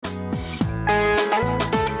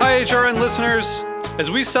HRN listeners.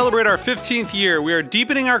 As we celebrate our 15th year, we are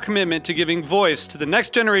deepening our commitment to giving voice to the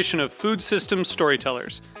next generation of food systems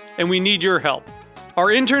storytellers, and we need your help. Our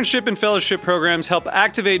internship and fellowship programs help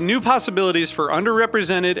activate new possibilities for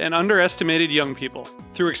underrepresented and underestimated young people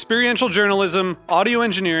through experiential journalism, audio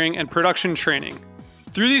engineering, and production training.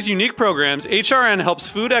 Through these unique programs, HRN helps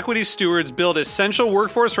food equity stewards build essential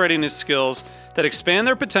workforce readiness skills that expand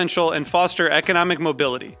their potential and foster economic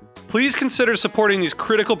mobility. Please consider supporting these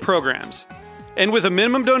critical programs. And with a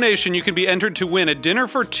minimum donation, you can be entered to win a dinner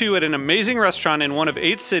for two at an amazing restaurant in one of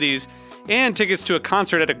 8 cities and tickets to a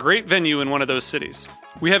concert at a great venue in one of those cities.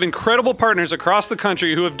 We have incredible partners across the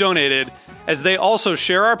country who have donated, as they also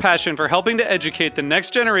share our passion for helping to educate the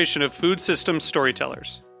next generation of food systems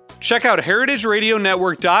storytellers. Check out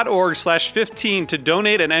heritageradionetwork.org/15 to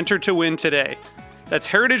donate and enter to win today. That's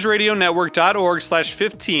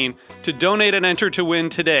heritageradionetwork.org/15 to donate and enter to win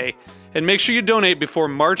today. And make sure you donate before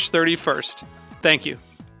March 31st. Thank you.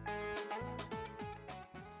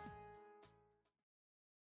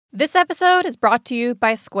 This episode is brought to you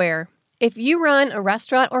by Square. If you run a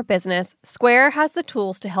restaurant or business, Square has the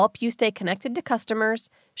tools to help you stay connected to customers,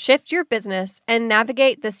 shift your business, and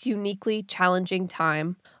navigate this uniquely challenging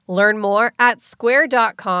time. Learn more at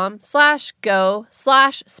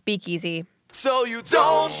square.com/go/speakeasy. So you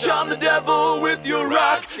don't shun the devil with your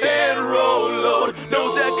rock and roll load.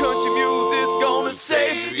 Knows that country music's gonna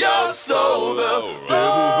save your soul. The devil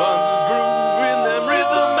runs his groove in them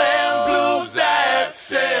rhythm and blues. That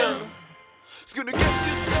Sam. It's gonna get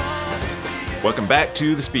you some. Welcome back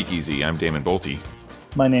to the Speakeasy. I'm Damon Bolte.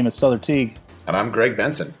 My name is Souther Teague. And I'm Greg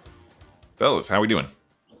Benson. Fellas, how we doing?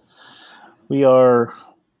 We are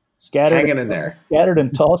hanging in there, scattered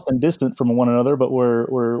and tossed and distant from one another, but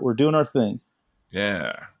we're doing our thing.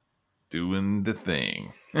 Yeah, doing the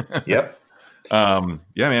thing. Yep. Yeah,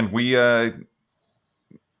 man. We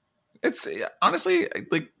it's honestly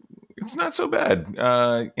like it's not so bad.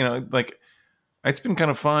 Like it's been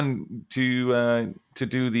kind of fun to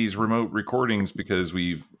do these remote recordings because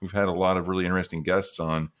we've had a lot of really interesting guests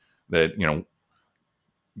on that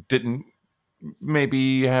didn't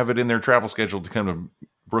maybe have it in their travel schedule to come to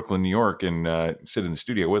Brooklyn, New York, and sit in the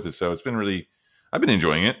studio with us. So it's been I've been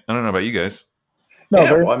enjoying it. I don't know about you guys. No,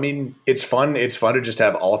 yeah, well, I mean, it's fun. It's fun to just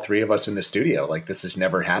have all three of us in the studio. Like this has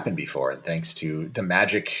never happened before. And thanks to the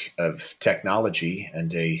magic of technology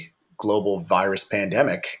and a global virus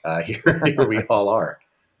pandemic, here we all are.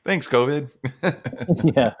 Thanks, COVID.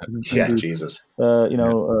 Yeah. Jesus.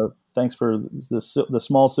 Thanks for the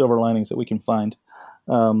small silver linings that we can find.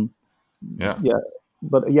 Yeah.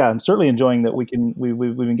 But yeah, I'm certainly enjoying that we've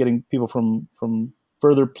been getting people from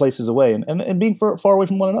further places away and being far away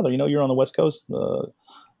from one another. You're on the West Coast.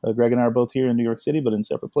 Greg and I are both here in New York City, but in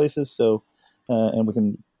separate places. So, and we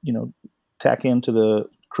can, tack into the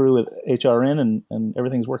crew at HRN and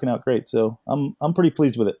everything's working out great. So I'm pretty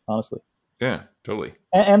pleased with it, honestly. Yeah, totally.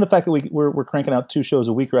 And the fact that we're cranking out 2 shows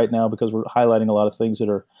a week right now because we're highlighting a lot of things that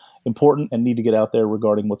are important and need to get out there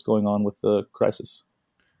regarding what's going on with the crisis.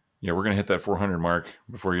 Yeah, we're going to hit that 400 mark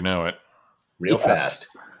before you know it. Real fast.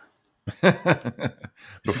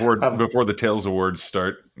 before the Tales Awards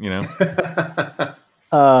start, before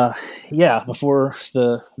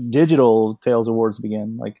the digital Tales Awards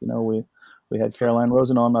begin. We had Caroline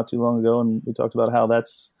Rosen on not too long ago, and we talked about how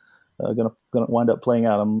that's going to wind up playing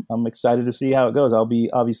out. I'm excited to see how it goes. I'll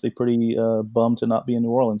be obviously pretty bummed to not be in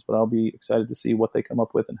New Orleans, but I'll be excited to see what they come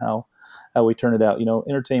up with and how we turn it out.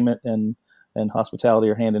 Entertainment and hospitality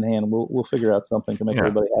are hand in hand. We'll figure out something to make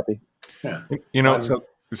everybody happy. Yeah.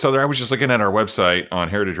 So I was just looking at our website on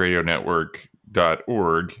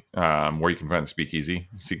heritageradionetwork.org, where you can find the Speakeasy.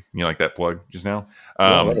 See, you like that plug just now?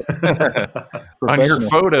 On your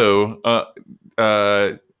photo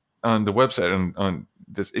on the website on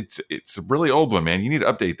this, it's a really old one, man. You need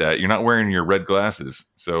to update that. You're not wearing your red glasses,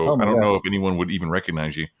 so I don't know if anyone would even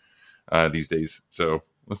recognize you these days. So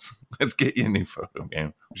let's get you a new photo,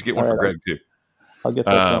 man. We should get one for Greg too. I'll get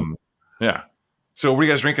that done. Yeah. So what are you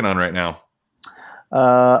guys drinking on right now?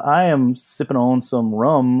 I am sipping on some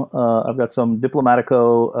rum. I've got some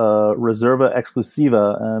Diplomatico Reserva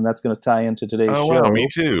Exclusiva, and that's going to tie into today's show. Wow, me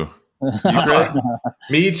too.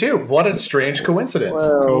 Me too. What a strange coincidence.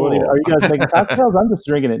 Well, cool. Are you guys making cocktails? I'm just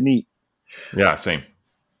drinking it neat. Yeah, same.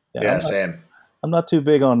 Same. I'm not too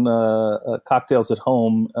big on cocktails at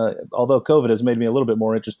home, although COVID has made me a little bit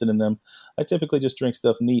more interested in them. I typically just drink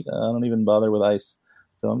stuff neat. I don't even bother with ice.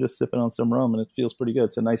 So I'm just sipping on some rum, and it feels pretty good.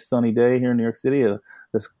 It's a nice sunny day here in New York City.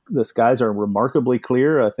 The skies are remarkably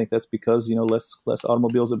clear. I think that's because less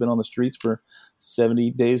automobiles have been on the streets for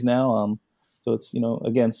 70 days now. So it's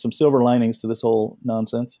again some silver linings to this whole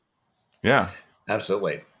nonsense. Yeah,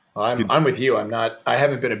 absolutely. Well, I'm with you. I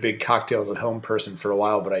haven't been a big cocktails at home person for a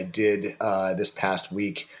while, but I did this past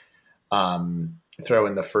week throw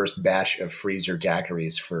in the first batch of freezer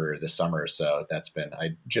daiquiris for the summer. So I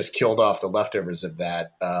just killed off the leftovers of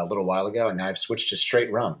that a little while ago, and now I've switched to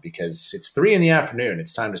straight rum because it's 3 p.m.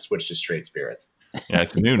 It's time to switch to straight spirits. Yeah,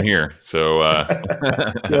 it's noon here, so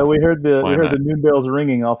Yeah, we heard the noon bells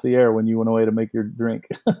ringing off the air when you went away to make your drink.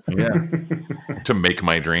 Yeah, to make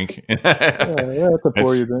my drink. Yeah, to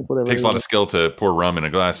pour your drink, whatever. It takes a lot of skill to pour rum in a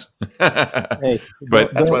glass. Hey,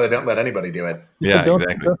 but that's why they don't let anybody do it. Yeah,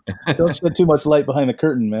 exactly. Don't shed too much light behind the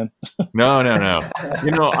curtain, man. No.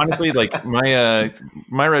 Honestly, like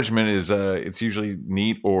my regimen is it's usually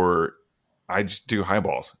neat, or I just do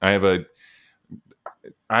highballs.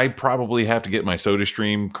 I probably have to get my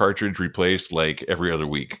SodaStream cartridge replaced like every other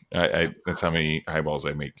week. That's how many highballs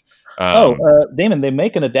I make. Damon, they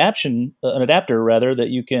make an adapter rather, that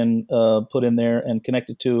you can put in there and connect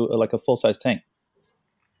it to like a full size tank.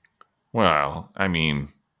 Well, I mean,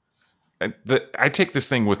 I take this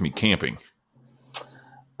thing with me camping.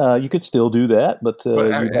 You could still do that, but you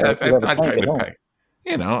have a tank at home.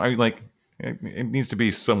 You know, I like it needs to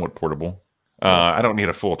be somewhat portable. I don't need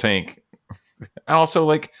a full tank. I also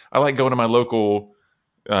I like going to my local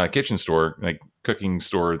kitchen store, like cooking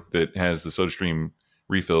store that has the SodaStream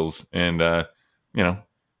refills, and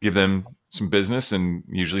give them some business, and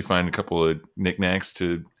usually find a couple of knickknacks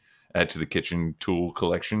to add to the kitchen tool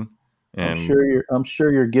collection. And I'm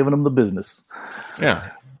sure you're giving them the business.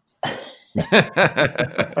 Yeah.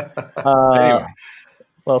 Anyway.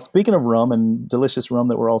 Well, speaking of rum and delicious rum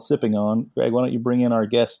that we're all sipping on, Greg, why don't you bring in our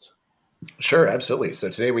guest? Sure, absolutely. So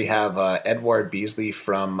today we have Edward Beasley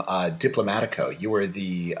from Diplomatico. You are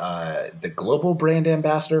the global brand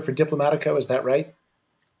ambassador for Diplomatico, is that right?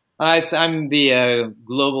 I'm the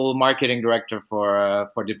global marketing director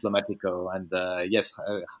for Diplomatico, and yes,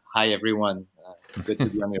 hi everyone. Good to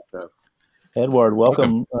be on your show. Edward,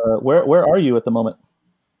 welcome. Where are you at the moment?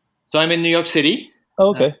 So I'm in New York City. Oh,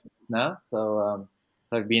 okay. Now, so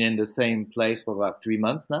I've been in the same place for about 3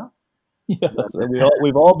 months now. Yeah,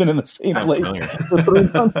 we've all been in the same place for 3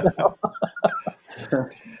 months now.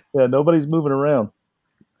 Yeah, nobody's moving around.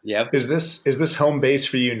 Yeah. Is this home base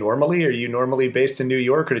for you normally? Are you normally based in New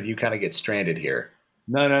York, or did you kind of get stranded here?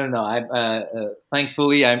 No.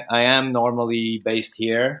 Thankfully, I am normally based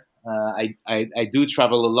here. I do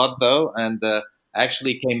travel a lot though, and I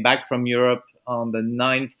actually came back from Europe on the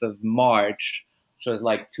 9th of March, which was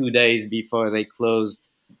like 2 days before they closed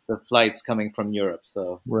the flights coming from Europe.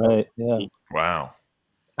 So right, yeah. Wow.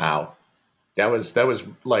 That was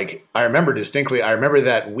like, I remember distinctly. I remember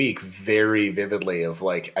that week very vividly. Of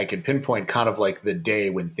like, I could pinpoint kind of like the day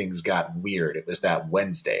when things got weird. It was that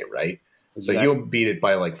Wednesday, right? Exactly. So you beat it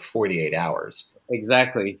by like 48 hours.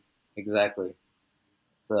 Exactly.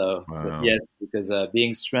 So wow. Yes, because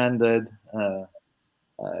being stranded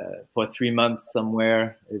for 3 months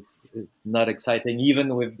somewhere is not exciting.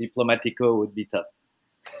 Even with Diplomatico, would be tough.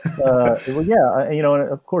 Well, yeah, and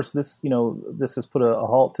of course, this has put a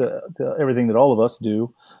halt to everything that all of us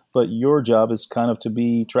do. But your job is kind of to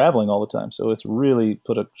be traveling all the time, so it's really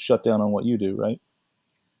put a shutdown on what you do, right?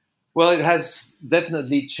 Well, it has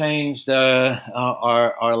definitely changed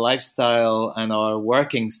our lifestyle and our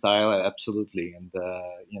working style, absolutely. And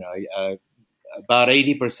about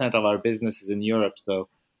 80% of our business is in Europe, so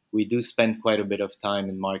we do spend quite a bit of time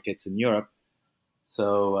in markets in Europe.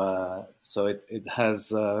 So it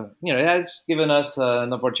has it has given us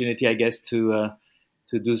an opportunity, I guess, to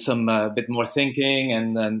do some bit more thinking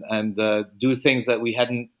and do things that we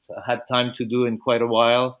hadn't had time to do in quite a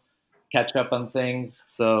while, catch up on things.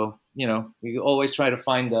 So we always try to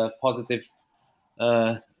find positive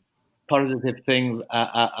things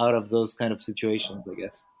out of those kind of situations, I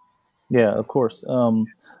guess. Yeah, of course.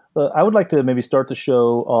 I would like to maybe start the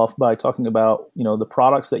show off by talking about, the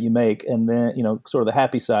products that you make, and then, sort of the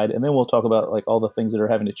happy side. And then we'll talk about like all the things that are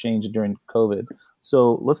having to change during COVID.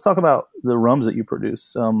 So let's talk about the rums that you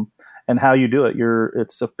produce and how you do it.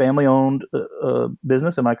 It's a family owned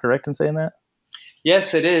business. Am I correct in saying that?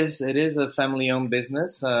 Yes, it is. It is a family owned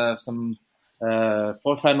business. Some 4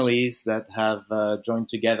 families that have joined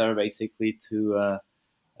together basically to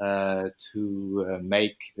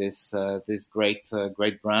make this great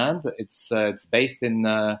brand. It's based in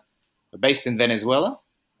Venezuela,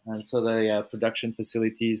 and so the production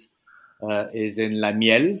facilities is in La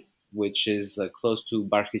Miel, which is close to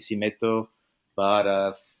Barquisimeto,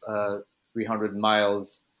 about 300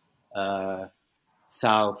 miles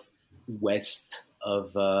southwest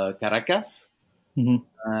of Caracas. Mm-hmm.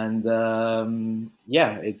 And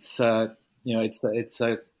it's a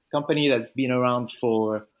company that's been around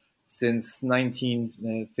since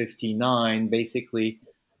 1959, basically,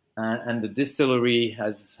 and the distillery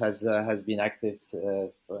has been active,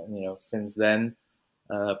 since then,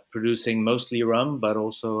 producing mostly rum, but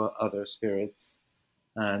also other spirits.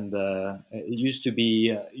 And it used to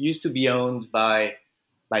be owned by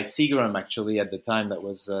Seagram, actually, at the time, that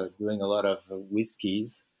was doing a lot of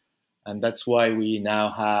whiskeys. And that's why we now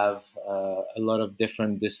have a lot of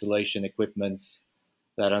different distillation equipments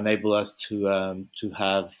that enable us to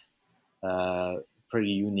have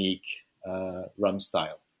pretty unique rum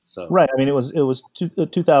style. So Right. I mean, it was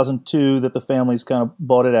 2002 that the families kind of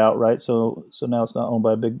bought it out, right? So now it's not owned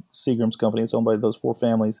by a big Seagram's company; it's owned by those four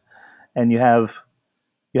families, and you have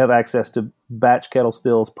access to batch kettle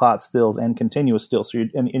stills, pot stills, and continuous stills. So you're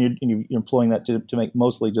employing that to make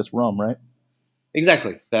mostly just rum, right?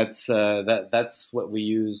 exactly, that's what we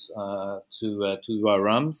use to do our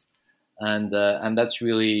rums, and that's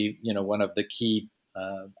really one of the key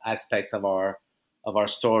aspects of our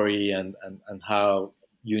story, and how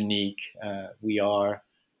unique we are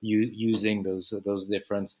using those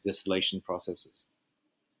different distillation processes.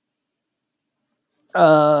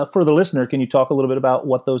 For the listener, can you talk a little bit about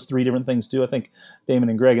what those three different things do? I think Damon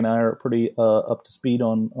and Greg and I are pretty up to speed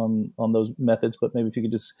on those methods, but maybe if you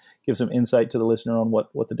could just give some insight to the listener on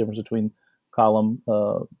what the difference between column,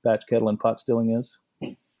 batch kettle, and pot stilling is.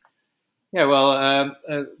 Yeah, well,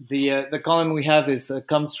 the column we have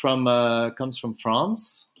comes from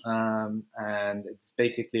France, and it's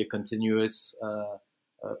basically a continuous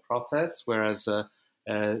process, whereas the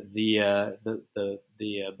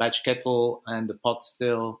batch kettle and the pot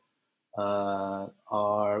still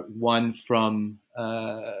are one from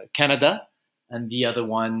Canada and the other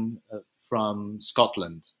one from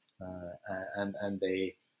Scotland, and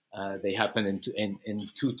they happen in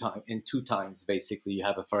two times. Basically, you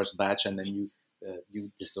have a first batch and then you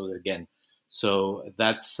distill it again. So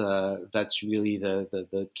that's really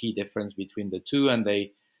the key difference between the two, and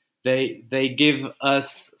they give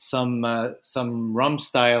us some rum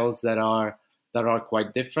styles that are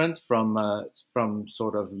quite different from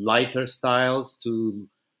sort of lighter styles to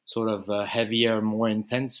sort of heavier, more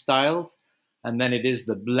intense styles, and then it is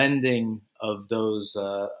the blending of those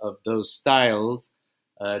styles,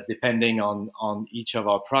 depending on each of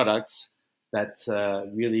our products, that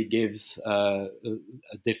really gives a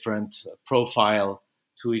different profile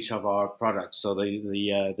to each of our products. So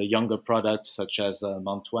the younger products, such as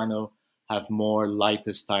Mantuano, have more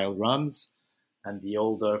lighter style rums, and the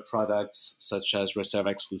older products, such as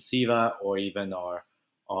Reserva Exclusiva, or even our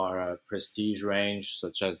prestige range,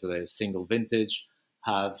 such as the single vintage,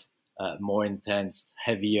 have more intense,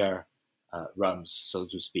 heavier rums, so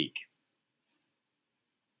to speak.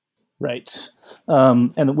 Right.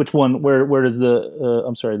 And which one? Where does the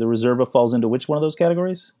the Reserva falls into which one of those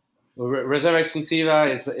categories? Reserva Exclusiva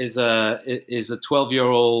is a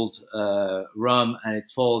 12-year-old rum, and it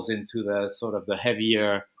falls into the sort of the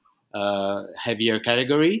heavier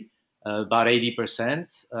category. About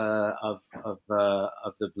 80% of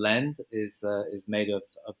the blend is made of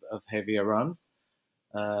heavier rums.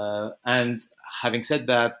 And having said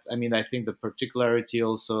that, I mean, I think the particularity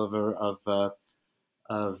also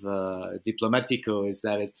of Diplomatico is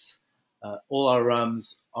that it's all our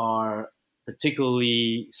rums are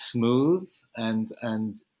particularly smooth and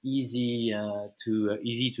easy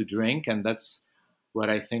to drink, and that's what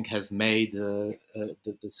I think has made the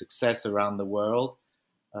success around the world.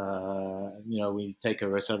 We take a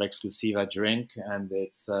Reserva Exclusiva drink, and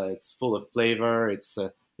it's full of flavor. It's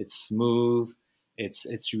smooth.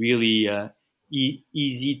 It's really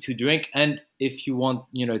easy to drink, and if you want,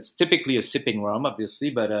 it's typically a sipping rum, obviously,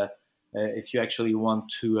 but if you actually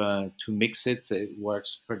want to mix it, it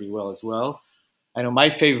works pretty well as well. I know my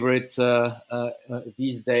favorite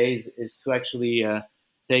these days is to actually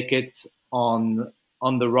take it on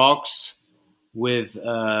the rocks with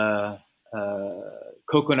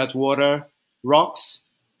coconut water rocks,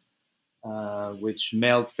 which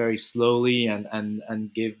melt very slowly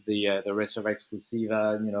and give the Reserva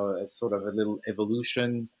Exclusiva, a sort of a little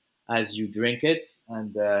evolution as you drink it,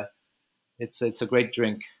 and it's a great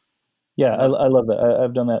drink. Yeah, I love that.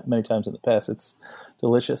 I've done that many times in the past. It's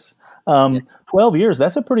delicious. 12 years,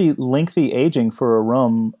 that's a pretty lengthy aging for a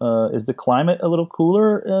rum. Is the climate a little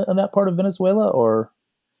cooler in that part of Venezuela, or?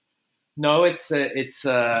 No, it's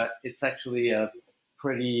actually a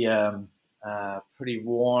pretty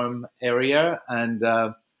warm area, and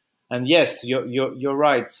yes, you're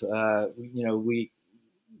right. We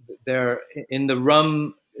there in the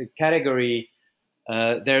rum category.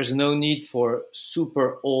 There's no need for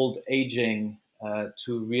super old aging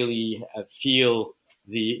to really feel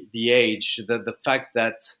the age. The fact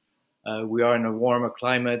that we are in a warmer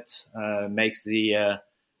climate, makes the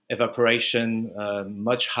evaporation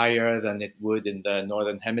much higher than it would in the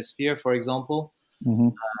northern hemisphere, for example,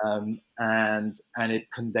 and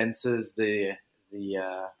it condenses the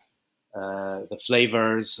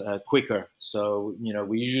flavors quicker. So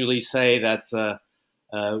we usually say that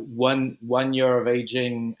one year of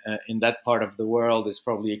aging in that part of the world is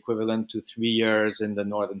probably equivalent to 3 years in the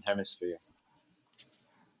northern hemisphere.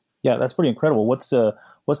 Yeah, that's pretty incredible. What's the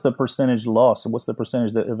percentage loss, and what's the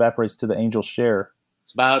percentage that evaporates to the Angel's share?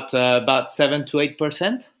 It's about 7 to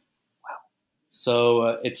 8%. Wow!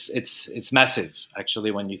 So it's massive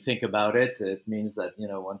actually when you think about it. It means that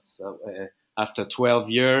once after 12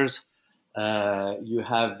 years, you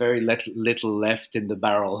have very little left in the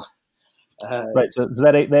barrel. Right. So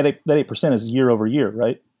that 8% is year over year,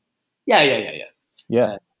 right?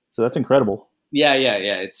 Yeah. So that's incredible. Yeah.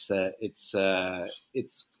 It's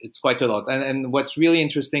quite a lot. And what's really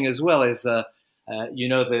interesting as well is the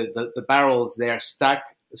barrels, they are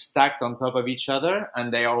stacked on top of each other,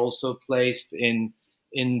 and they are also placed in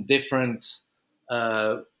different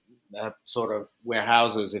sort of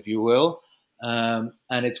warehouses, if you will.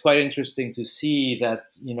 And it's quite interesting to see that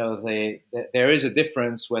there is a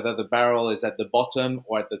difference whether the barrel is at the bottom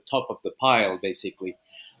or at the top of the pile, basically.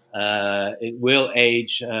 It will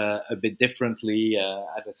age a bit differently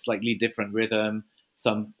at a slightly different rhythm.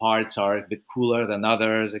 Some parts are a bit cooler than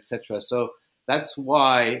others, etc. So that's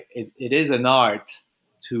why it is an art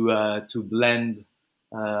to blend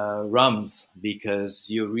rums, because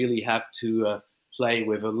you really have to play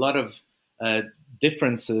with a lot of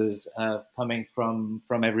differences coming from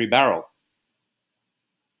every barrel.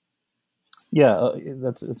 Yeah,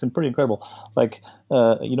 it's pretty incredible. Like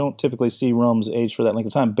you don't typically see rums age for that length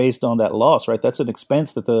of time based on that loss, right? That's an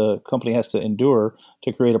expense that the company has to endure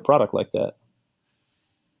to create a product like that.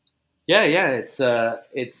 Yeah, it's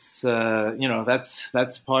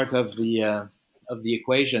that's part of the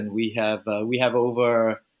equation. We have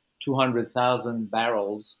over 200,000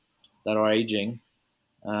 barrels that are aging,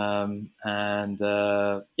 we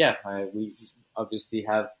obviously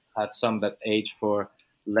have some that age for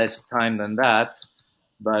less time than that,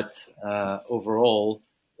 but overall,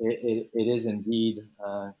 it is indeed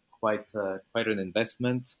quite an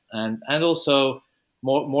investment, and also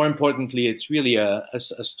more importantly, it's really a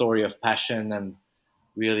story of passion and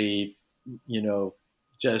really,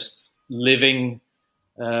 just living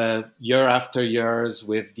year after years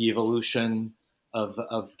with the evolution of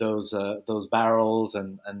those barrels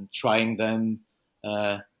and trying them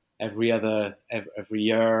every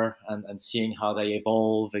year and seeing how they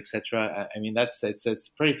evolve, etc. I mean, it's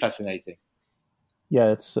pretty fascinating.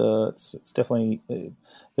 Yeah, it's definitely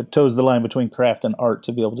it toes the line between craft and art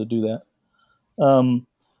to be able to do that.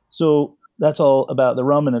 So that's all about the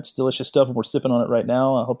rum, and it's delicious stuff, and we're sipping on it right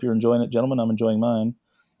now. I hope you're enjoying it, gentlemen. I'm enjoying mine.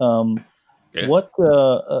 Yeah. What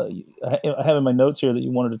I have in my notes here that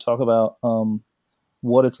you wanted to talk about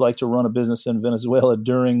what it's like to run a business in Venezuela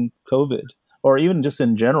during COVID, or even just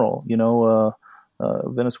in general.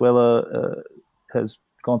 Venezuela has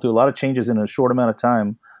gone through a lot of changes in a short amount of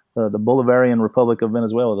time. The Bolivarian Republic of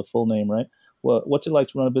Venezuela, the full name, right? What's it like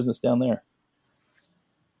to run a business down there?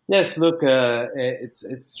 Yes, look,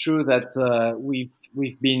 it's true that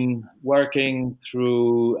we've been working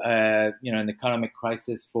through an economic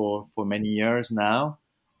crisis for many years now,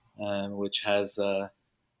 which has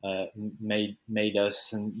made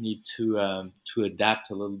us need to adapt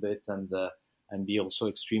a little bit and be also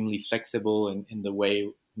extremely flexible in the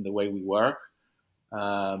way we work.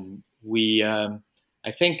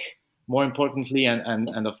 I think more importantly,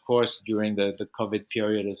 and of course during the COVID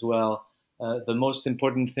period as well. The most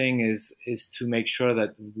important thing is to make sure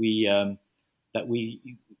that we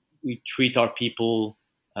treat our people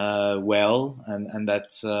well, and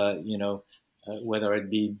that's whether it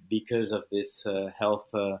be because of this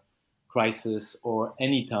health crisis or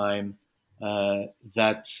any time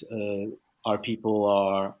that our people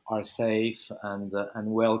are safe and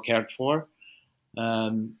well cared for.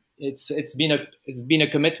 It's been a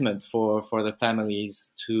commitment for the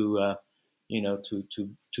families to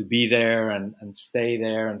be there and stay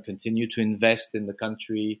there and continue to invest in the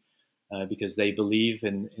country because they believe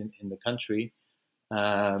in the country.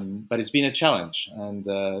 But it's been a challenge, and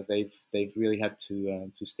they've really had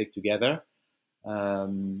to stick together.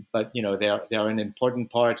 But they are an important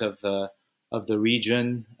part of the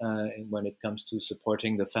region when it comes to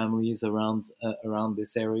supporting the families around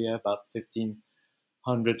this area. About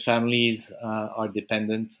 1,500 families are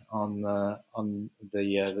dependent on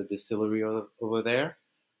the distillery over there,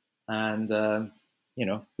 and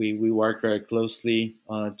we work very closely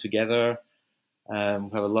together. We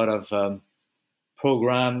have a lot of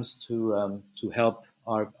programs to help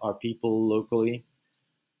our people locally,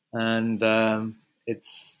 and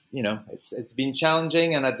it's been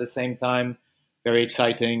challenging and at the same time very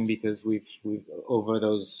exciting, because we've over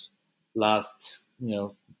those last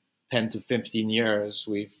 10 to 15 years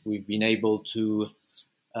we've been able to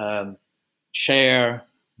share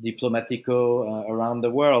Diplomatico around the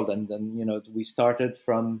world, and then we started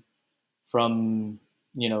from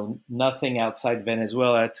nothing outside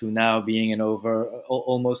Venezuela to now being in over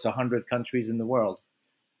almost 100 countries in the world.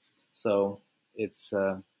 So it's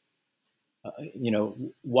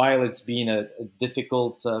while it's been a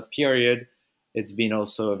difficult period, it's been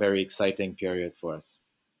also a very exciting period for us.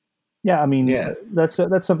 Yeah, I mean, Yeah. that's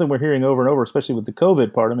something we're hearing over and over, especially with the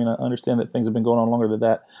COVID part. I mean, I understand that things have been going on longer than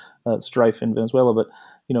that strife in Venezuela, but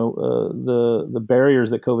the barriers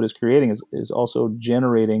that COVID is creating is also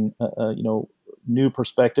generating new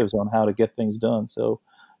perspectives on how to get things done. So,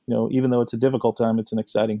 even though it's a difficult time, it's an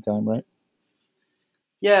exciting time, right?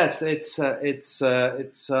 Yes, it's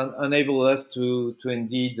enabled us to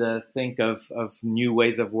indeed think of new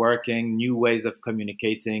ways of working, new ways of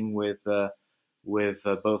communicating with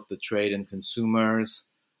both the trade and consumers.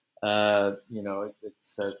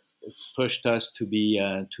 It's pushed us to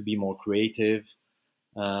be more creative,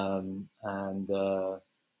 and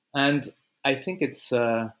I think it's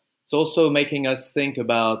also making us think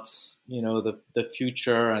about the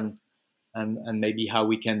future and maybe how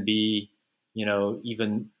we can be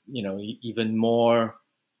even more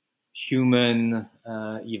human,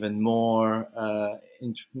 even more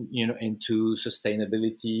into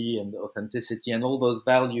sustainability and authenticity and all those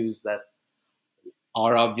values that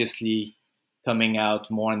are obviously coming out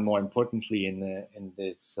more and more importantly in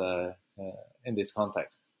this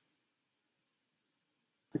context.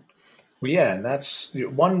 Well, yeah, and that's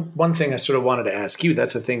one thing I sort of wanted to ask you.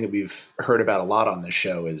 That's the thing that we've heard about a lot on this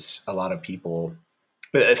show, is a lot of people.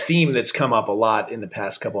 A theme that's come up a lot in the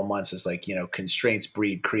past couple of months is constraints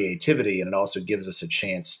breed creativity, and it also gives us a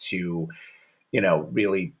chance to,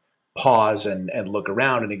 really pause and look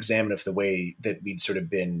around and examine if the way that we'd sort of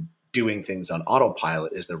been doing things on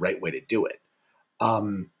autopilot is the right way to do it.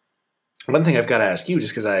 One thing I've got to ask you,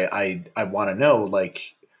 just because I want to know,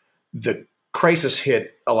 the crisis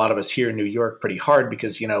hit a lot of us here in New York pretty hard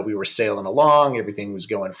because, we were sailing along, everything was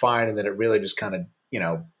going fine, and then it really just kind of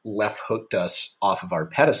left hooked us off of our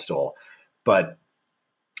pedestal. But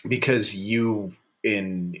because you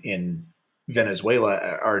in Venezuela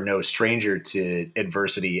are no stranger to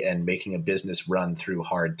adversity and making a business run through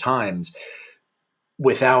hard times,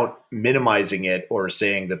 without minimizing it or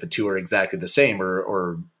saying that the two are exactly the same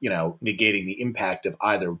or negating the impact of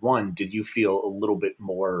either one, did you feel a little bit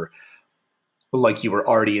more like you were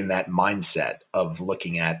already in that mindset of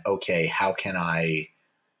looking at, okay, how can I,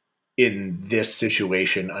 in this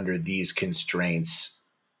situation under these constraints,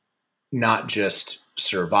 not just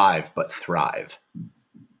survive but thrive?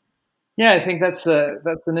 Yeah, I think that's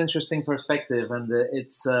an interesting perspective, and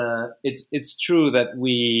it's true that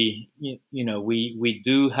we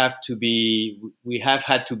have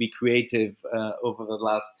had to be creative over the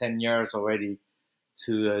last 10 years already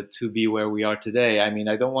to be where we are today. I mean,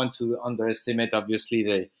 I don't want to underestimate obviously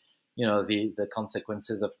the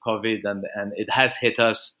consequences of COVID, and it has hit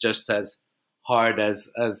us just as hard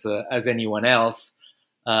as anyone else.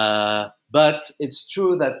 But it's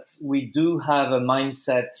true that we do have a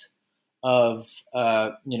mindset of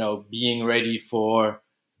being ready for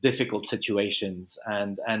difficult situations,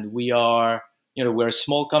 and we are we're a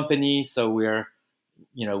small company, so we're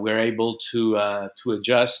able to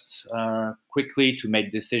adjust quickly, to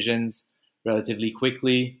make decisions relatively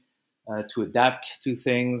quickly, to adapt to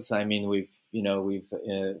things. I mean, we've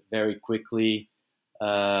very quickly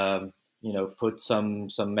put some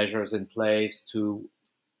measures in place to,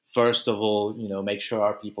 first of all, make sure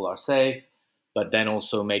our people are safe, but then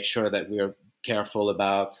also make sure that we are careful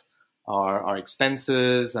about our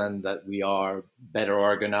expenses and that we are better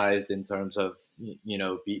organized in terms of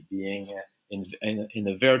being in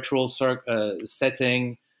a virtual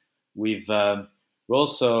setting. We've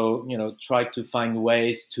also tried to find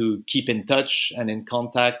ways to keep in touch and in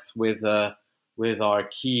contact with our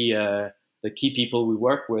key the key people we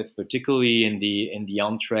work with, particularly in the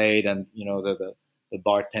on-trade and the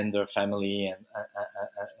bartender family and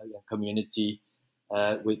community,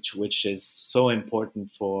 which is so important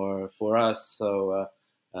for us. So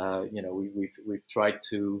we've tried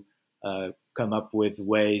to come up with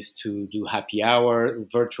ways to do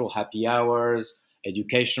virtual happy hours,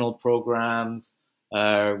 educational programs.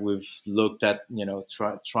 We've looked at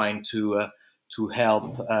trying to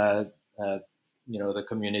help the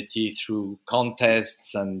community through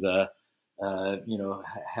contests and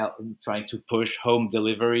trying to push home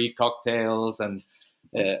delivery cocktails and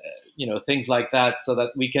things like that, so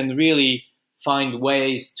that we can really find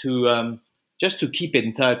ways to just to keep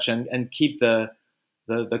in touch and keep the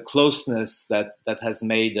closeness that has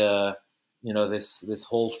made this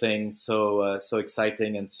whole thing so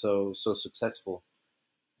exciting and so successful.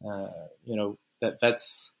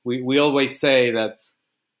 That's we always say that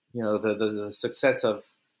the success of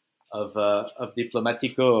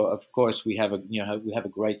Diplomatico. Of course, we have a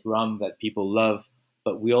great rum that people love,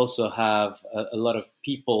 but we also have a lot of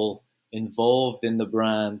people involved in the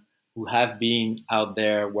brand who have been out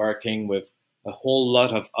there working with a whole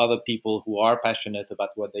lot of other people who are passionate about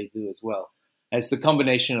what they do as well. And it's the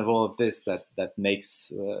combination of all of this that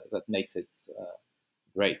makes it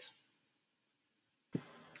great.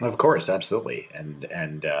 Of course, absolutely,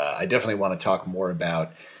 and I definitely want to talk more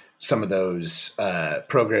about some of those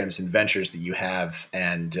programs and ventures that you have,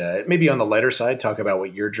 and maybe on the lighter side, talk about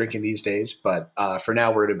what you're drinking these days. But for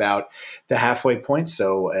now, we're at about the halfway point,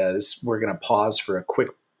 so we're going to pause for a quick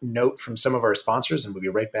note from some of our sponsors, and we'll be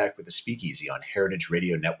right back with the Speakeasy on Heritage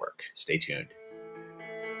Radio Network. Stay tuned.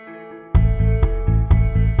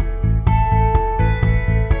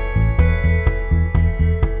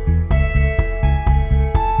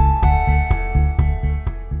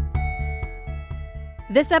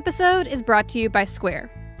 This episode is brought to you by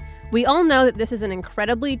Square. We all know that this is an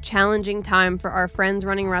incredibly challenging time for our friends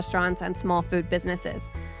running restaurants and small food businesses.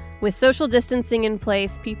 With social distancing in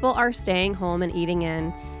place, people are staying home and eating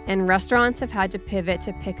in, and restaurants have had to pivot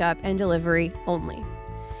to pickup and delivery only.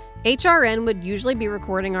 HRN would usually be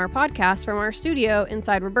recording our podcast from our studio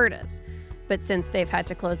inside Roberta's. But since they've had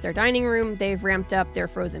to close their dining room, they've ramped up their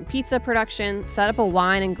frozen pizza production, set up a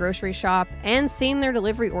wine and grocery shop, and seen their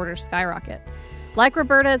delivery orders skyrocket. Like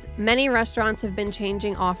Roberta's, many restaurants have been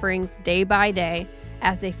changing offerings day by day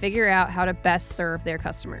as they figure out how to best serve their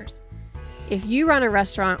customers. If you run a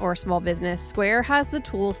restaurant or a small business, Square has the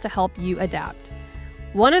tools to help you adapt.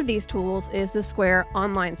 One of these tools is the Square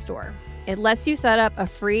online store. It lets you set up a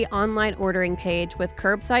free online ordering page with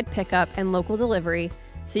curbside pickup and local delivery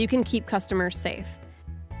so you can keep customers safe.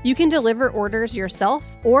 You can deliver orders yourself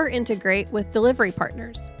or integrate with delivery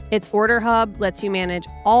partners. Its Order Hub lets you manage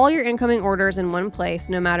all your incoming orders in one place,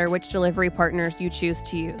 no matter which delivery partners you choose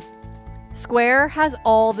to use. Square has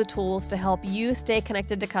all the tools to help you stay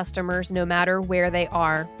connected to customers no matter where they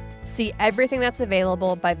are. See everything that's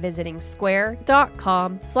available by visiting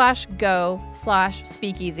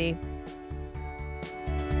square.com/go/speakeasy.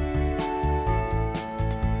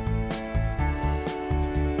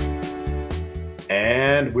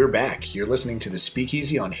 And we're back. You're listening to the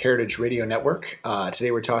Speakeasy on Heritage Radio Network.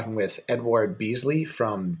 Today we're talking with Edouard Beasley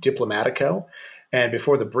from Diplomatico. And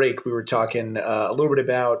before the break, we were talking a little bit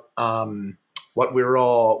about what we're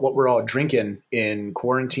all drinking in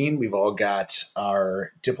quarantine. We've all got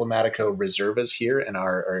our Diplomatico Reservas here and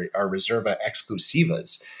our Reserva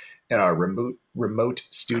Exclusivas in our remote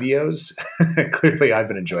studios. Clearly, I've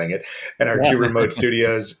been enjoying it. And our two remote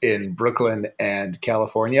studios in Brooklyn and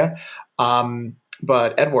California.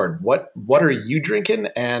 But Edouard, what are you drinking,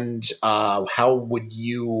 and how would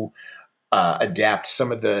you adapt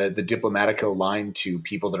some of the Diplomatico line to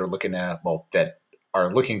people that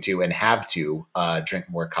are looking to and have to drink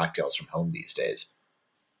more cocktails from home these days?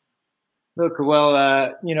 Look, well,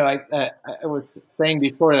 I was saying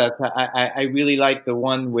before that I really like the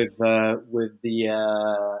one with the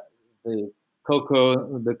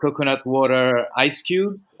coconut water ice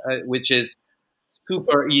cube, which is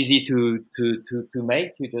super easy to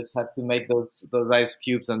make. You just have to make those ice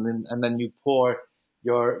cubes, and then you pour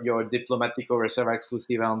your Diplomatico Reserva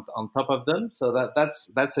Exclusiva on top of them. So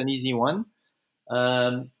that's an easy one.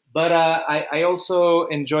 But I also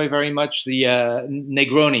enjoy very much the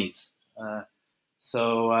Negronis.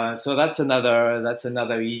 So that's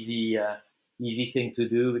another easy thing to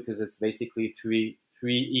do, because it's basically three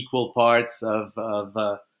equal parts of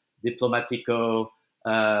Diplomatico,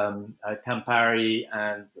 Campari,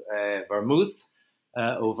 and vermouth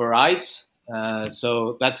over ice.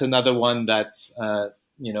 So that's another one that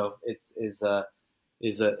it is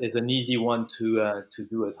an easy one to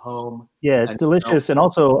do at home. Yeah, it's delicious, and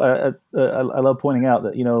also I love pointing out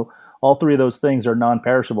that all three of those things are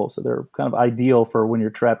non-perishable, so they're kind of ideal for when you're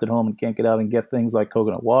trapped at home and can't get out and get things like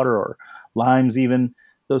coconut water or limes. Even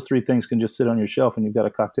those three things can just sit on your shelf, and you've got a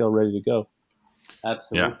cocktail ready to go.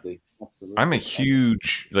 Absolutely. Yeah. Absolutely. I'm a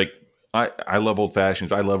huge I love old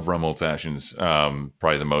fashions. I love rum old fashions,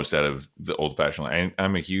 probably the most out of the old fashioned.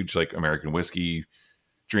 I'm a huge American whiskey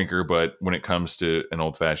drinker, but when it comes to an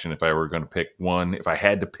old fashioned, if I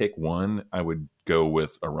had to pick one, I would go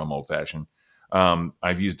with a rum old fashioned.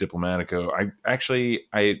 I've used Diplomatico.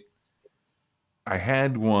 I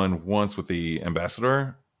had one once with the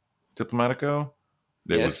Ambassador Diplomatico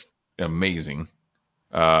that Yes. was amazing.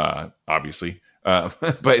 Obviously,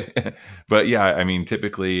 but yeah, I mean,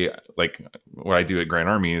 typically, like what I do at Grand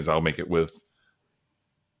Army is I'll make it with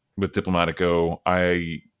Diplomatico.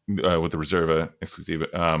 With the Reserva Exclusiva,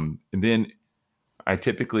 and then I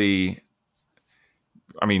typically,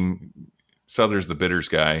 I mean, Souther's the bitters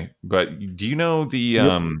guy, but do you know the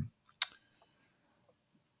Yep.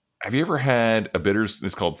 have you ever had a bitters?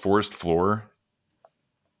 It's called Forest Floor.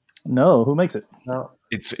 No, who makes it? No.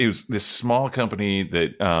 It was this small company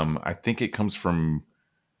that I think it comes from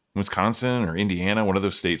Wisconsin or Indiana, one of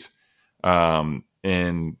those states, and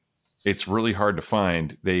it's really hard to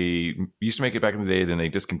find. They used to make it back in the day, then they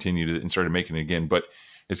discontinued it and started making it again. But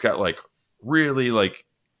it's got like really like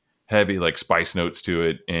heavy like spice notes to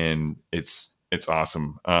it, and it's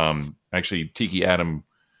awesome. Actually, Tiki Adam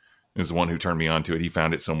is the one who turned me on to it. He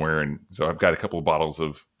found it somewhere, and so I've got a couple of bottles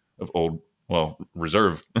of old, well,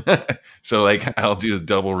 reserve. So like I'll do the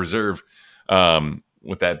double reserve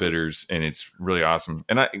with that bitters, and it's really awesome.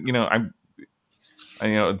 And I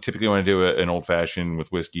typically when I do an old fashioned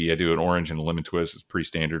with whiskey, I do an orange and a lemon twist. It's pretty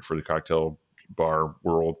standard for the cocktail bar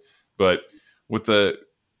world. But with a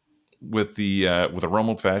rum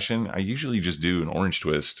old fashioned, I usually just do an orange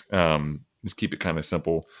twist. Just keep it kind of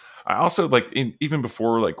simple. I also like even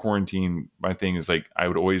before like quarantine, my thing is like I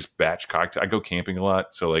would always batch cocktail. I go camping a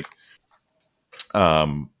lot, so like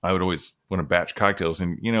I would always want to batch cocktails,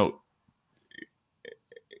 and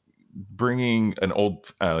bringing an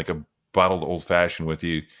old like a bottled old fashioned with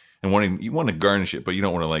you, and you want to garnish it, but you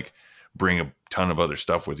don't want to like bring a ton of other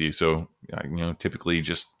stuff with you. So typically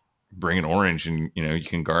just bring an orange, and you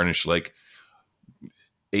can garnish like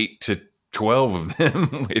 8 to 12 of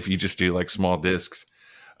them if you just do like small discs.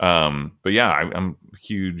 But yeah, I'm a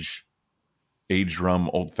huge aged rum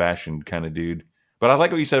old fashioned kind of dude. But I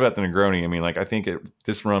like what you said about the Negroni. I mean, like I think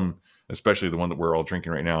this rum, especially the one that we're all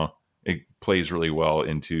drinking right now, it plays really well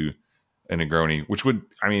into a Negroni, which would,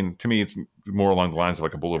 I mean, to me, it's more along the lines of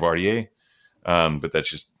like a Boulevardier. But that's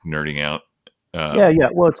just nerding out. Yeah.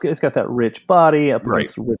 Well, it's got that rich body up Right.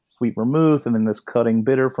 against rich sweet vermouth, and then this cutting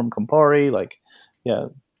bitter from Campari. Like, yeah,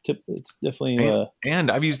 it's definitely.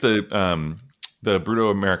 And I've used the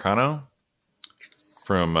Bruto Americano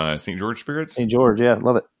from St. George Spirits. St. George, yeah,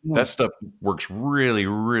 love it. That stuff works really,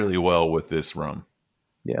 really well with this rum.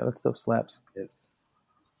 Yeah, that stuff slaps. Yes.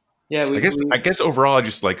 Yeah, I guess overall, I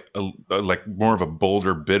just like more of a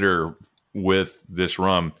bolder bitter with this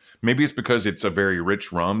rum. Maybe it's because it's a very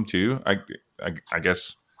rich rum too. I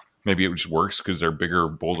guess maybe it just works because they're bigger,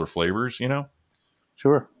 bolder flavors.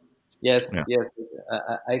 Sure. Yes, Yeah. yes.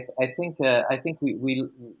 I think we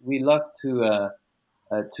love to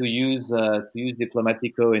use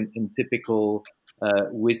Diplomatico in typical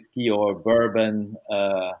whiskey or bourbon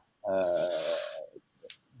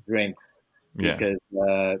drinks, Yeah. because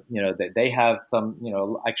they have some,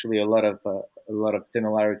 actually a lot of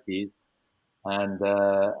similarities, and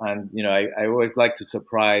I always like to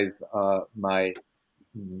surprise my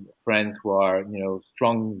friends who are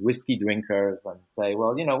strong whiskey drinkers and say,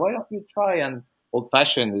 well, why don't you try, and old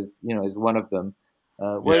fashioned is one of them.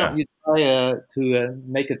 Why don't you try to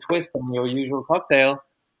make a twist on your usual cocktail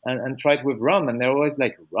and try it with rum? And they're always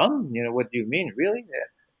like, rum? What do you mean, really?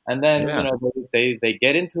 And then they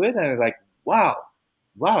get into it and they're like, wow,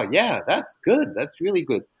 yeah, that's good, that's really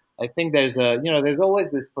good. I think there's always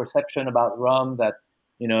this perception about rum that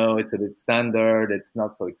it's a bit standard, it's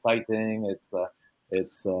not so exciting, it's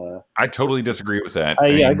I totally disagree with that.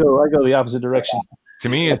 I go the opposite direction. To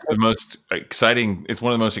me, it's the most exciting. It's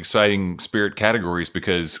one of the most exciting spirit categories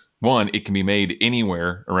because one, it can be made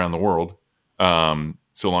anywhere around the world,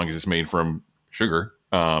 so long as it's made from sugar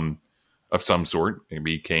of some sort. It can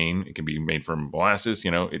be cane. It can be made from molasses.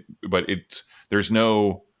 But there's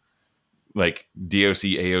no like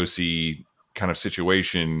DOC AOC kind of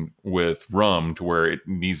situation with rum to where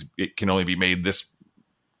it can only be made this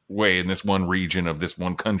way in this one region of this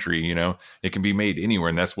one country. It can be made anywhere,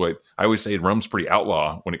 and that's what I always say. Rum's pretty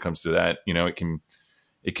outlaw when it comes to that.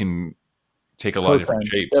 It can take a lot of different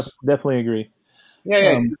shapes. Definitely agree. Yeah,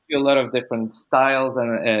 it gives you a lot of different styles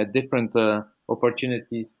and different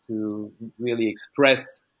opportunities to really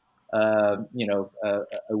express a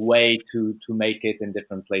way to make it in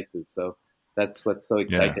different places. So that's what's so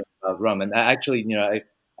exciting about rum. And actually, I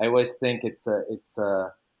always think it's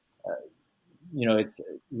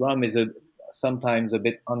rum is sometimes a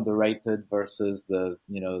bit underrated versus the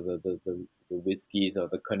whiskeys or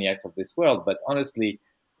the cognacs of this world. But honestly,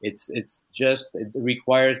 It's just, it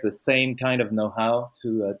requires the same kind of know-how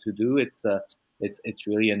to do. It's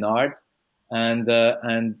really an art, and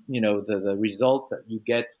the result that you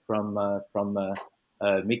get from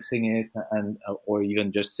mixing it and or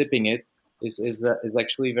even just sipping it is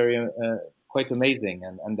actually very quite amazing,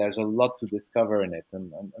 and there's a lot to discover in it,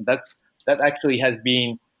 and that actually has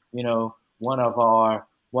been one of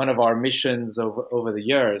our missions over the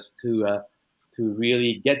years to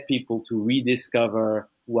really get people to rediscover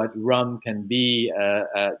what rum can be,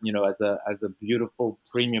 as a beautiful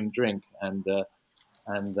premium drink, and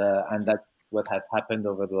that's what has happened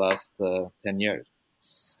over the last 10 years.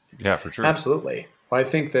 Yeah, for sure. Absolutely. Well, I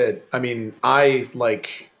think that, I mean, I,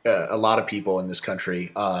 like a lot of people in this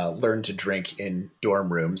country, learn to drink in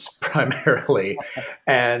dorm rooms primarily.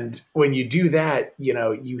 And when you do that,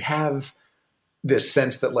 you have this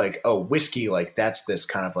sense that, like, oh, whiskey, like, that's this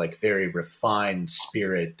kind of like very refined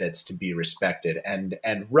spirit that's to be respected. And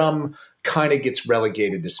rum kind of gets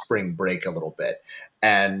relegated to spring break a little bit.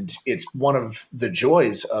 And it's one of the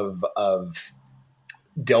joys of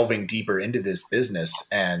delving deeper into this business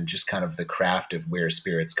and just kind of the craft of where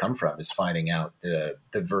spirits come from is finding out the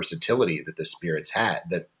versatility that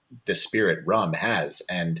the spirit rum has,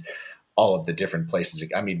 and all of the different places.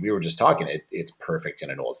 I mean, we were just talking, it's perfect in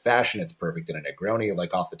an old fashioned, it's perfect in a Negroni.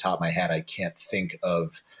 Like, off the top of my head, I can't think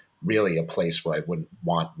of really a place where I wouldn't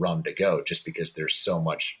want rum to go, just because there's so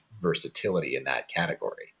much versatility in that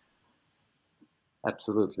category.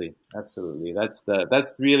 Absolutely. That's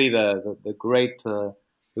really the great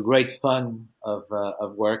fun of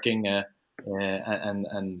working and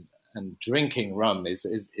drinking rum is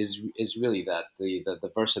really that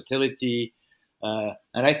the versatility, and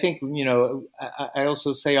I think I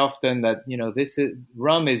also say often that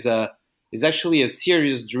rum is actually a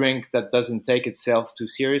serious drink that doesn't take itself too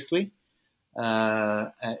seriously.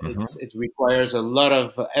 It requires a lot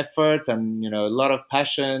of effort and a lot of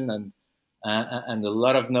passion and a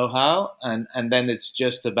lot of know-how, and then it's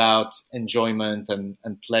just about enjoyment and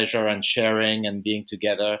pleasure and sharing and being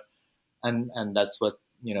together, and that's what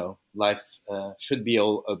life should be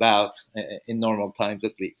all about in normal times,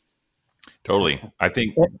 at least. Totally. I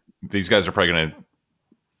think these guys are probably going to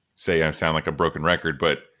say I sound like a broken record,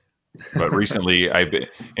 but recently I've been,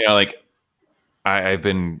 I've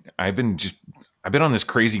been on this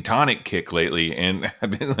crazy tonic kick lately, and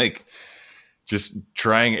I've been like just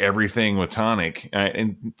trying everything with tonic,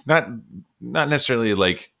 and it's not necessarily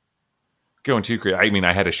like going too crazy. I mean,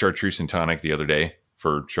 I had a chartreuse and tonic the other day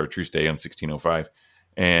for Chartreuse Day on 1605,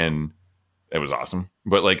 and it was awesome.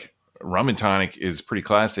 But like, rum and tonic is pretty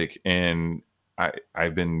classic, and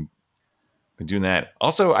I've been doing that.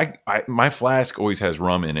 Also, my flask always has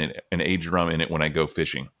rum in it, an aged rum in it when I go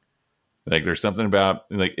fishing. Like, there's something about,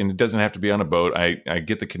 like, and it doesn't have to be on a boat. I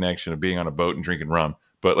get the connection of being on a boat and drinking rum,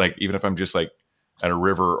 but like, even if I'm just like at a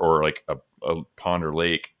river or like a pond or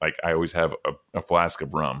lake, like, I always have a flask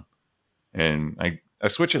of rum, and I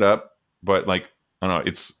switch it up, but like, I don't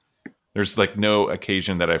know, there's like no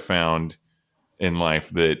occasion that I found in life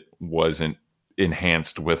that wasn't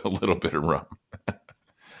enhanced with a little bit of rum.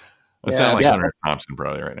 I sound like Hunter Thompson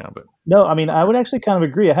probably right now, but no, I mean, I would actually kind of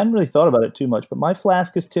agree. I hadn't really thought about it too much, but my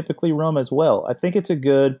flask is typically rum as well. I think it's a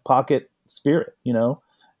good pocket spirit.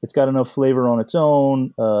 It's got enough flavor on its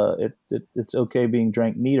own. It's okay being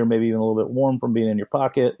drank neat, or maybe even a little bit warm from being in your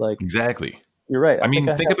pocket. Like, exactly. You're right. I mean,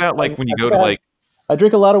 think about like when you go to like, I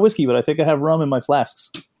drink a lot of whiskey, but I think I have rum in my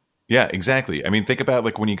flasks. Yeah, exactly. I mean, think about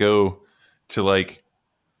like when you go to like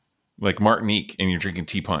Martinique and you're drinking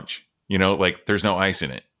tea punch, like, there's no ice in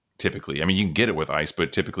it typically. I mean, you can get it with ice,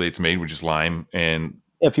 but typically it's made with just lime and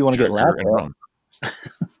if you want to get laughed at.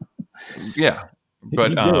 Yeah,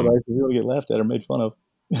 but if you want to get laughed at or made fun of.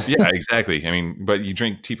 Yeah, exactly. I mean, but you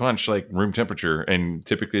drink tea punch like room temperature, and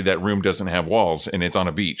typically that room doesn't have walls and it's on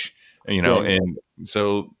a beach, and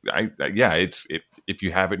so if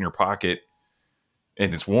you have it in your pocket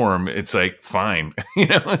and it's warm, it's like fine.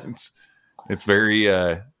 It's very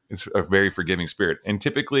it's a very forgiving spirit. And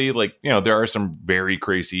typically, like, there are some very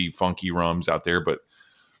crazy funky rums out there, but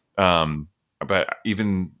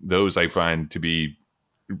even those I find to be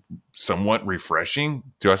somewhat refreshing.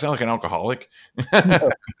 Do I sound like an alcoholic?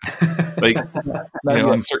 Like,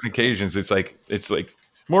 on certain occasions, it's like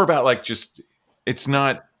more about like, just, it's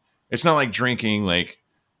not like drinking like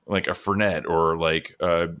a Fernet or like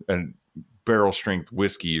a barrel strength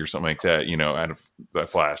whiskey or something like that, out of that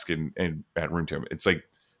flask and at room temp. It's like,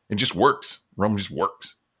 it just works. Rum just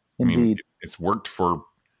works. Indeed. I mean, it's worked for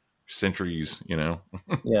centuries,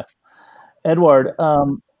 Yeah. Edward,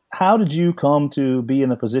 how did you come to be in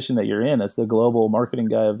the position that you're in as the global marketing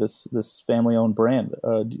guy of this family-owned brand?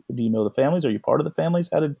 Do you know the families? Are you part of the families?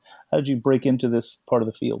 How did you break into this part of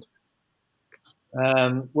the field?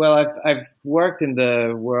 Well, I've worked in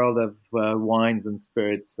the world of wines and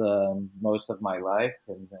spirits most of my life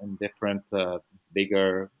in different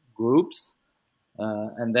bigger groups,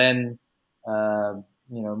 and then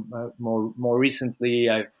more recently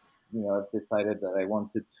I've decided that I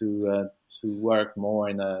wanted to work more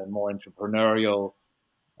in a more entrepreneurial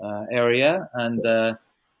area, and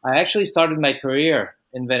I actually started my career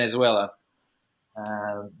in Venezuela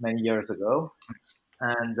many years ago,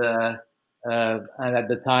 and at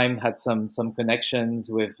the time had some connections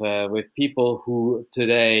with people who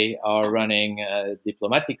today are running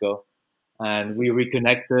Diplomatico, and we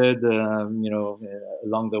reconnected,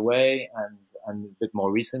 along the way, and a bit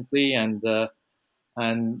more recently, and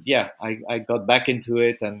yeah, I got back into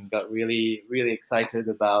it and got really really excited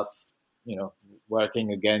about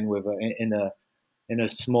working again in a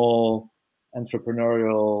small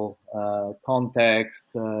entrepreneurial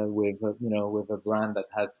context with a brand that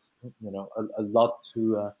has a lot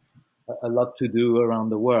to do around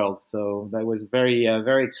the world. So that was very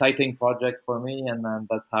exciting project for me, and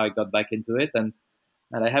that's how I got back into it. And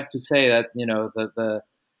I have to say that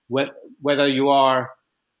whether you are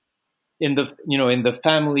in the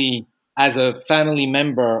family as a family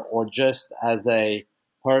member or just as a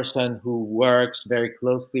person who works very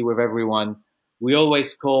closely with everyone, we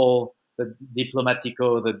always call the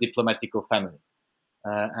Diplomatico family,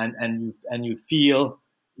 and you feel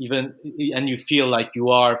like you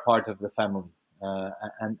are part of the family,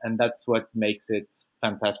 and that's what makes it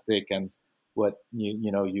fantastic, and what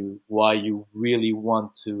why you really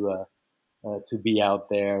want to be out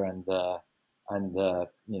there and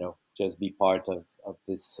just be part of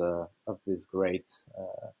this great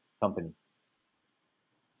company.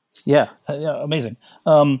 Yeah, amazing.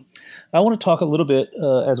 I want to talk a little bit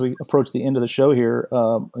as we approach the end of the show here,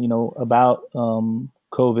 about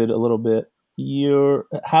COVID a little bit.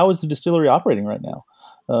 How is the distillery operating right now?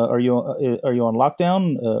 Are you on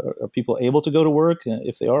lockdown? Are people able to go to work?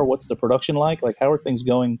 If they are, what's the production like? Like, how are things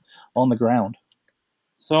going on the ground?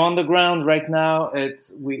 So on the ground right now,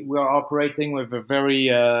 we are operating with a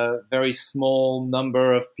very small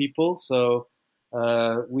number of people. So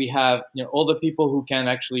we have all the people who can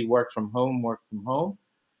actually work from home,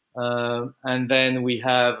 and then we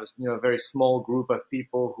have a very small group of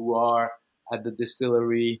people who are at the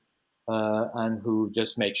distillery and who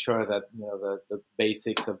just make sure that the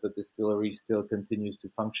basics of the distillery still continues to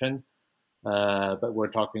function. But we're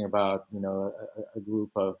talking about a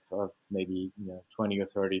group of maybe 20 or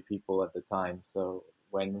 30 people at the time. So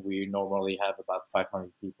when we normally have about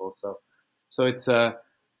 500 people, so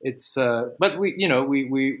it's but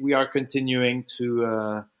we are continuing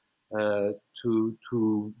to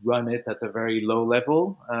run it at a very low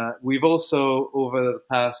level. We've also over the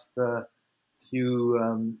past few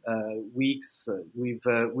weeks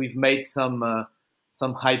we've made some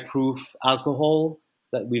high proof alcohol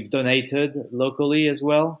that we've donated locally as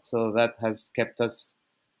well. So that has kept us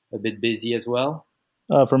a bit busy as well.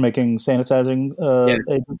 For making sanitizing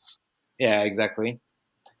agents? Yeah, exactly.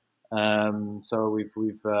 So we've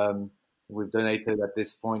donated at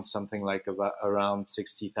this point something like around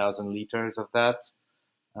 60,000 liters of that.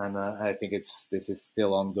 And I think this is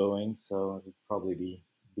still ongoing, so it'll probably be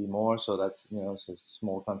more. So that's it's a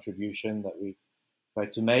small contribution that we try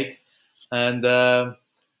to make. And then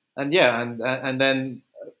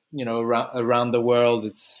around the world,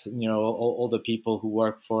 it's all the people who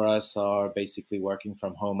work for us are basically working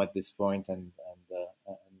from home at this point, and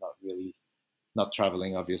not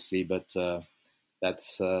traveling, obviously, but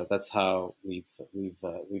that's how we've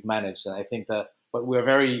managed. And I think that what we're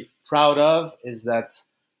very proud of is that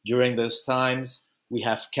during those times we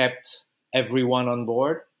have kept everyone on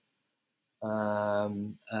board,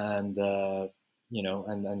 and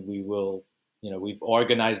we will. We've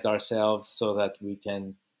organized ourselves so that we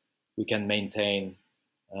can maintain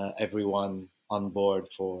everyone on board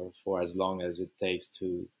for as long as it takes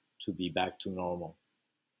to be back to normal.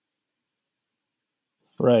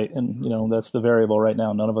 Right, and that's the variable right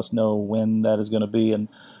now. None of us know when that is going to be, and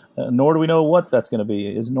nor do we know what that's going to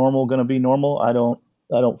be. Is normal going to be normal? I don't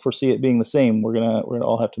foresee it being the same. We're gonna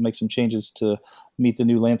all have to make some changes to meet the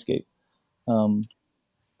new landscape.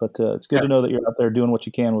 But it's good to know that you're out there doing what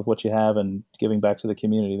you can with what you have and giving back to the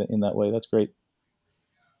community in that way. That's great.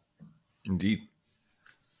 Indeed.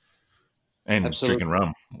 And Absolutely. Drinking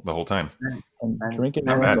rum the whole time. And drinking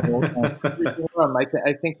rum the whole time.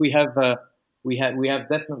 I think we have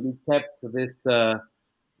definitely kept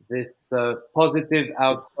this positive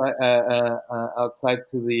outside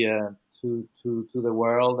to the to the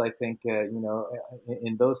world. I think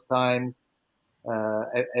in those times,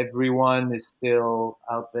 everyone is still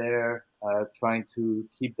out there trying to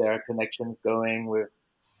keep their connections going with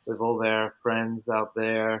all their friends out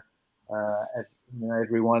there.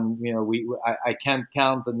 Everyone, I can't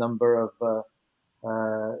count the number of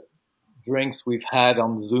drinks we've had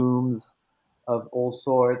on Zooms of all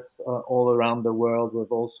sorts, all around the world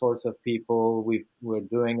with all sorts of people. We're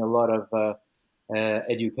doing a lot of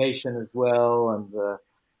education as well, and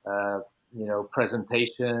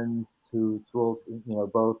presentations to both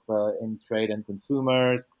in trade and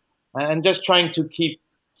consumers, and just trying to keep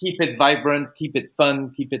it vibrant, keep it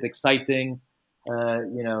fun, keep it exciting.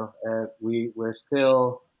 We're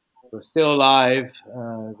still alive.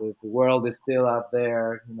 The world is still out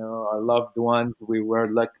there. Our loved ones. We were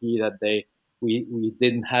lucky that we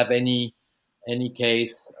didn't have any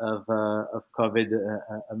case of COVID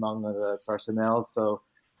among the personnel. So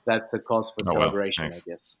that's a cause for celebration, I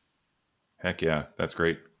guess. Heck yeah, that's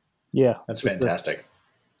great. Yeah, that's fantastic.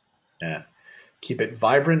 Sure. Yeah, keep it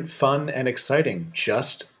vibrant, fun, and exciting,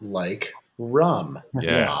 just like rum.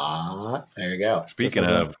 Yeah. There you go. Speaking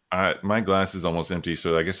of, my glass is almost empty,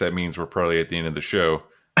 so I guess that means we're probably at the end of the show.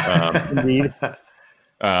 Indeed.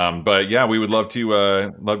 But yeah, we would love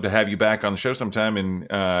to have you back on the show sometime, and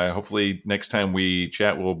hopefully next time we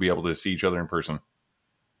chat, we'll be able to see each other in person.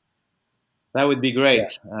 That would be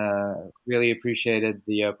great. Yeah. Really appreciated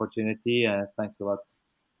the opportunity. Thanks a lot.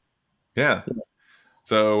 Yeah.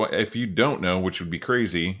 So if you don't know, which would be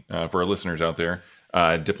crazy for our listeners out there,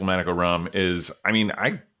 Diplomatico rum is,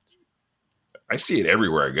 I see it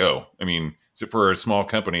everywhere I go. So for a small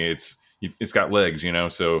company, it's got legs,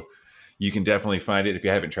 so you can definitely find it. If you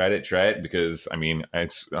haven't tried it, try it, because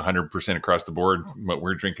it's 100% across the board what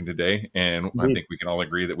we're drinking today. And I think we can all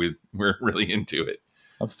agree that we're really into it.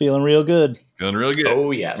 I'm feeling real good. Feeling real good.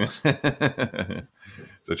 Oh, yes.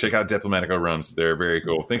 So check out Diplomatico rums. They're very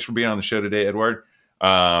cool. Thanks for being on the show today, Edward.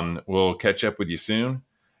 We'll catch up with you soon.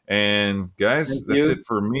 And guys, that's it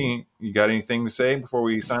for me. You got anything to say before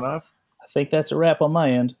we sign off? I think that's a wrap on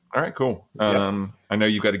my end. All right, cool. Yep. I know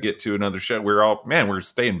you got to get to another show. We're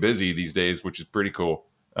staying busy these days, which is pretty cool.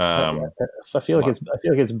 I feel like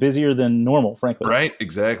it's busier than normal, frankly. Right?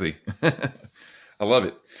 Exactly. I love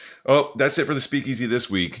it. Oh, that's it for the Speakeasy this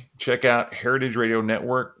week. Check out Heritage Radio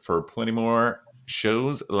Network for plenty more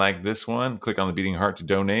shows like this one. Click on the beating heart to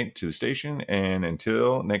donate to the station. And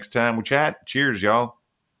until next time we chat, cheers, y'all.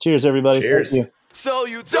 Cheers, everybody. Cheers. Thank you. So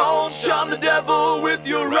you don't charm the devil with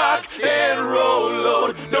your rock and roll,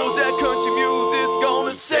 Lord knows that country music's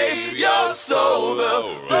gonna save your soul. The devil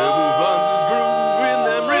runs his groove in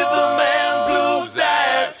them rhythm and blues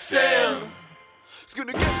that sound. It's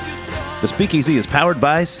gonna get you some. The Speakeasy is powered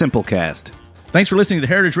by Simplecast. Thanks for listening to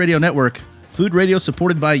Heritage Radio Network, food radio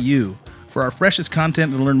supported by you. For our freshest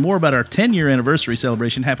content and to learn more about our 10-year anniversary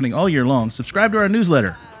celebration happening all year long, subscribe to our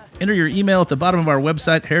newsletter. Enter your email at the bottom of our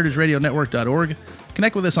website, heritageradionetwork.org.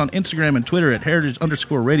 Connect with us on Instagram and Twitter at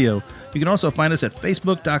heritage_radio. You can also find us at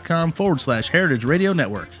facebook.com/Heritage Radio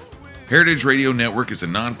Network. Heritage Radio Network is a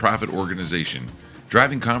nonprofit organization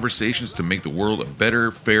driving conversations to make the world a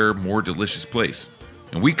better, fairer, more delicious place.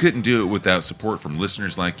 And we couldn't do it without support from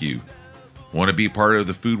listeners like you. Want to be part of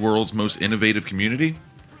the food world's most innovative community?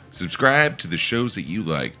 Subscribe to the shows that you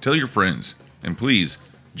like. Tell your friends. And please,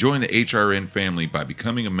 join the HRN family by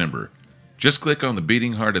becoming a member. Just click on the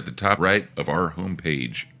beating heart at the top right of our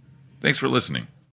homepage. Thanks for listening.